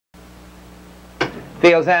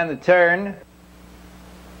Feels on the turn.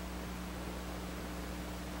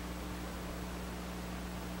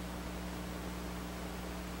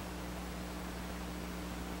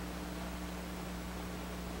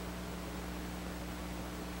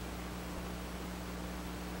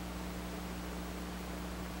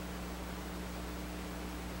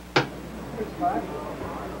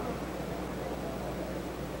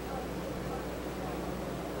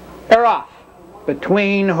 They're off.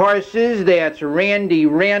 Between horses, that's Randy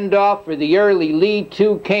Randolph for the early lead.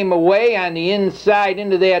 2 came away on the inside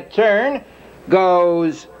into that turn.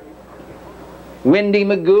 Goes Windy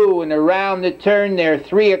Magoo, and around the turn there,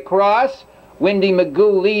 3 across. Windy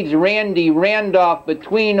Magoo leads Randy Randolph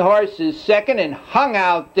between horses second, and hung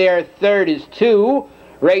out there third is 2.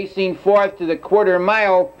 Racing fourth to the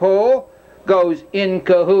quarter-mile pole goes In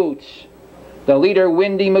Cahoots. The leader,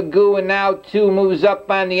 Windy Magoo, and now 2 moves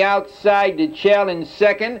up on the outside to challenge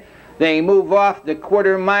second. They move off the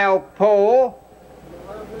quarter-mile pole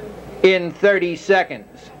in 30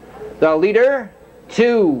 seconds. The leader,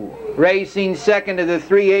 2. Racing second to the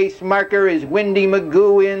 3/8 marker is Windy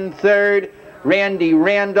Magoo in third. Randy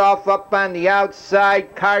Randolph up on the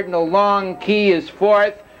outside. Cardinal Long Key is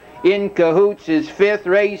fourth. In Cahoots is fifth.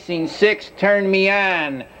 Racing sixth, Turn Me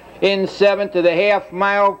On. In seventh to the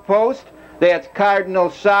half-mile post, that's Cardinal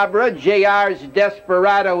Sabra. JR's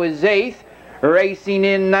Desperado is eighth. Racing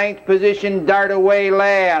in ninth position, Dart Away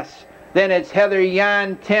last. Then it's Heather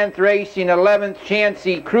Yan 10th, racing 11th,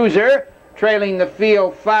 Chancy Cruiser. Trailing the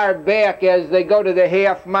field far back as they go to the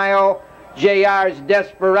half-mile, JR's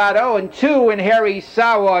Desperado. And 2 and Harry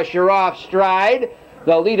Sawash are off stride.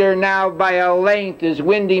 The leader now by a length is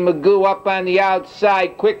Windy Magoo up on the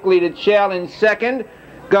outside. Quickly to challenge second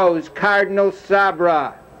goes Cardinal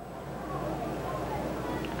Sabra.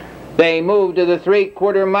 They move to the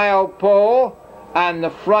 3/4-mile pole on the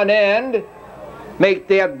front end. Make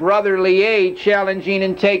that Brotherly A challenging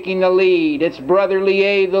and taking the lead. It's Brotherly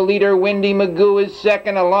A, the leader. Windy Magoo is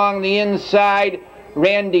second. Along the inside,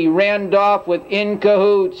 Randy Randolph with In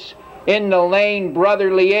Cahoots. In the lane,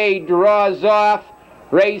 Brotherly A draws off.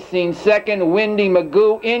 Racing second, Windy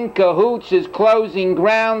Magoo. In Cahoots is closing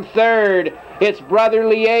ground third. It's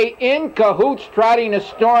Brotherly A. In Cahoots trotting a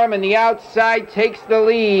storm, and the outside takes the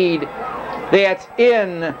lead. That's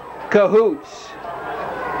In Cahoots.